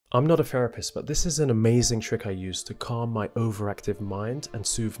I'm not a therapist, but this is an amazing trick I use to calm my overactive mind and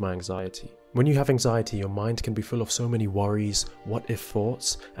soothe my anxiety. When you have anxiety, your mind can be full of so many worries, what-if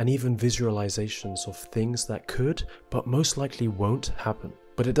thoughts, and even visualizations of things that could, but most likely won't happen.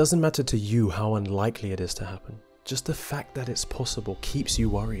 But it doesn't matter to you how unlikely it is to happen. Just the fact that it's possible keeps you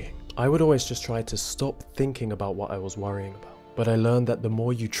worrying. I would always just try to stop thinking about what I was worrying about. But I learned that the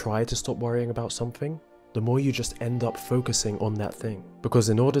more you try to stop worrying about something, the more you just end up focusing on that thing. Because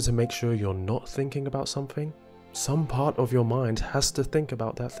in order to make sure you're not thinking about something, some part of your mind has to think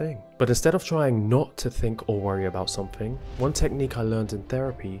about that thing. But instead of trying not to think or worry about something, one technique I learned in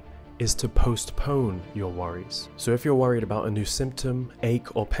therapy is to postpone your worries. So if you're worried about a new symptom,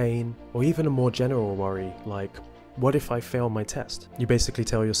 ache or pain, or even a more general worry like, what if I fail my test? You basically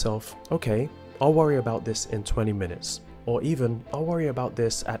tell yourself, okay, I'll worry about this in 20 minutes. Or even, I'll worry about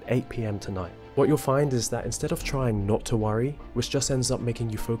this at 8 PM tonight. What you'll find is that instead of trying not to worry, which just ends up making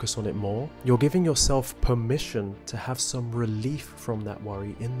you focus on it more, you're giving yourself permission to have some relief from that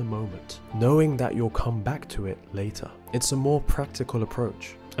worry in the moment, knowing that you'll come back to it later. It's a more practical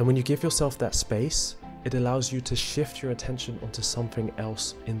approach. And when you give yourself that space, it allows you to shift your attention onto something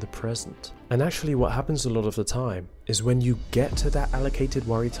else in the present. And actually what happens a lot of the time is when you get to that allocated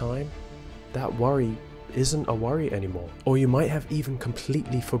worry time, that worry isn't a worry anymore. Or you might have even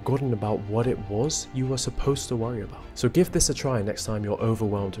completely forgotten about what it was you were supposed to worry about. So give this a try next time you're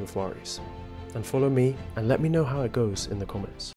overwhelmed with worries. And follow me and let me know how it goes in the comments.